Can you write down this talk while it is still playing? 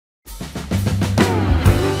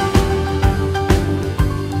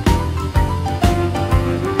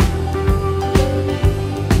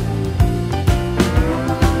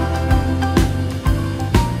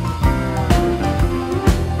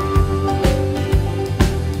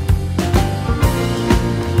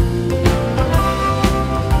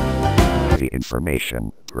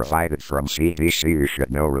information provided from CDC you should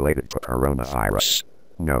know related to coronavirus.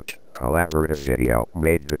 Note: collaborative video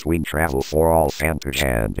made between Travel for All Fanpage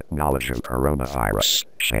and Knowledge of Coronavirus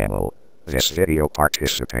channel. This video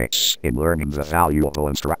participates in learning the valuable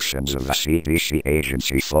instructions of the CDC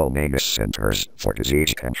agency full name is Centers for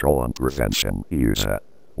Disease Control and Prevention. Use a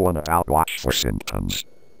 1 about watch for symptoms.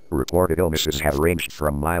 Reported illnesses have ranged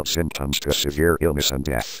from mild symptoms to severe illness and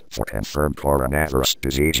death for confirmed coronavirus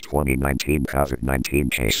disease 2019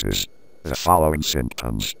 COVID-19 cases. The following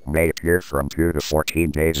symptoms may appear from 2 to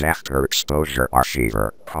 14 days after exposure are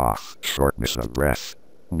fever, cough, shortness of breath.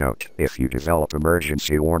 Note: if you develop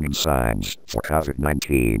emergency warning signs for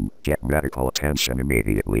COVID-19, get medical attention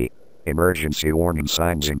immediately. Emergency warning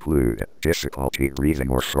signs include difficulty breathing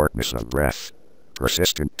or shortness of breath,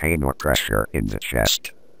 persistent pain or pressure in the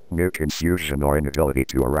chest, new confusion or inability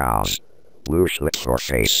to arouse, bluish lips or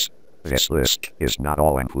face. This list is not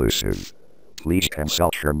all-inclusive. Please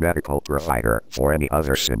consult your medical provider for any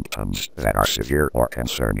other symptoms that are severe or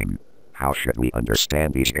concerning. How should we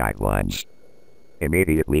understand these guidelines?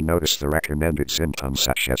 Immediately notice the recommended symptoms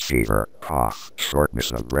such as fever, cough,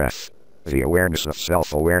 shortness of breath. The awareness of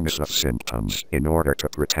self-awareness of symptoms in order to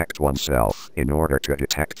protect oneself, in order to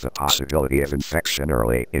detect the possibility of infection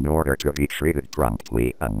early, in order to be treated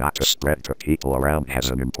promptly and not to spread to people around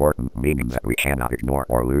has an important meaning that we cannot ignore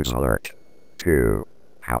or lose alert. 2.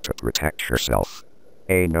 How to protect yourself.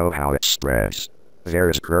 A. Know how it spreads.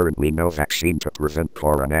 There is currently no vaccine to prevent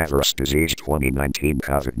coronavirus disease 2019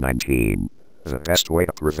 COVID-19. The best way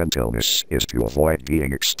to prevent illness is to avoid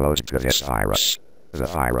being exposed to this virus. The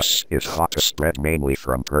virus is thought to spread mainly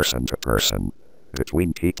from person to person,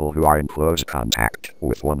 between people who are in close contact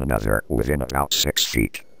with one another within about 6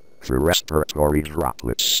 feet, through respiratory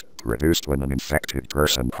droplets produced when an infected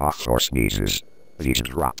person coughs or sneezes. These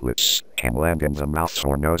droplets can land in the mouths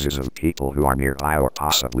or noses of people who are nearby or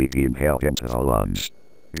possibly be inhaled into the lungs.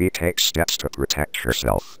 V. Take steps to protect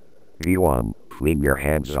yourself. V1. Clean your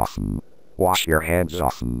hands often. Wash your hands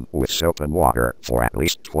often with soap and water for at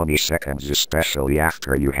least 20 seconds, especially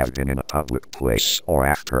after you have been in a public place or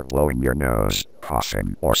after blowing your nose,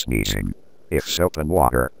 coughing, or sneezing. If soap and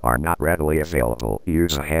water are not readily available,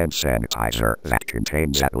 use a hand sanitizer that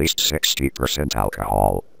contains at least 60%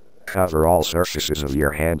 alcohol. Cover all surfaces of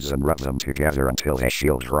your hands and rub them together until they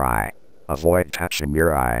feel dry. Avoid touching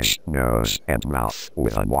your eyes, nose, and mouth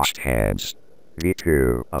with unwashed hands.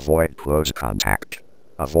 V2. Avoid close contact.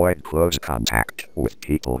 Avoid close contact with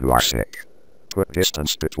people who are sick. Put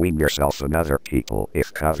distance between yourself and other people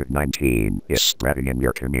if COVID-19 is spreading in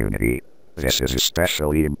your community. This is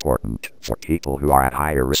especially important for people who are at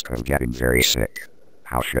higher risk of getting very sick.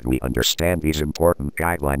 How should we understand these important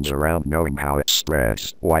guidelines around knowing how it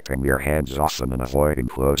spreads, wiping your hands often and avoiding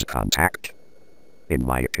close contact? In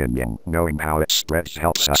my opinion, knowing how it spreads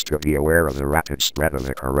helps us to be aware of the rapid spread of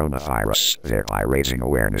the coronavirus, thereby raising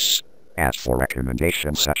awareness. As for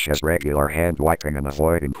recommendations such as regular hand wiping and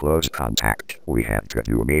avoiding close contact, we have to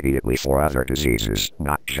do immediately for other diseases,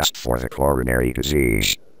 not just for the coronary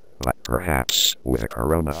disease. But perhaps, with the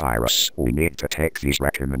coronavirus, we need to take these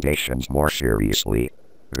recommendations more seriously.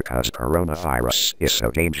 Because coronavirus is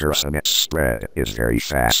so dangerous and its spread is very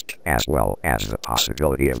fast, as well as the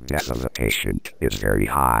possibility of death of the patient is very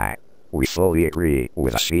high. We fully agree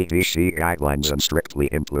with the CDC guidelines and strictly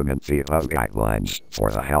implement the above guidelines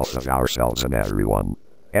for the health of ourselves and everyone.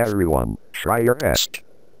 Everyone, try your best.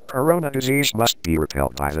 Corona disease must be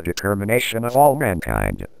repelled by the determination of all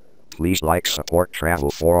mankind. Please like, support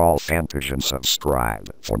Travel for All Fanpage and subscribe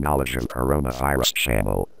for Knowledge of Coronavirus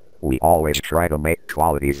channel. We always try to make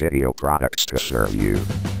quality video products to serve you.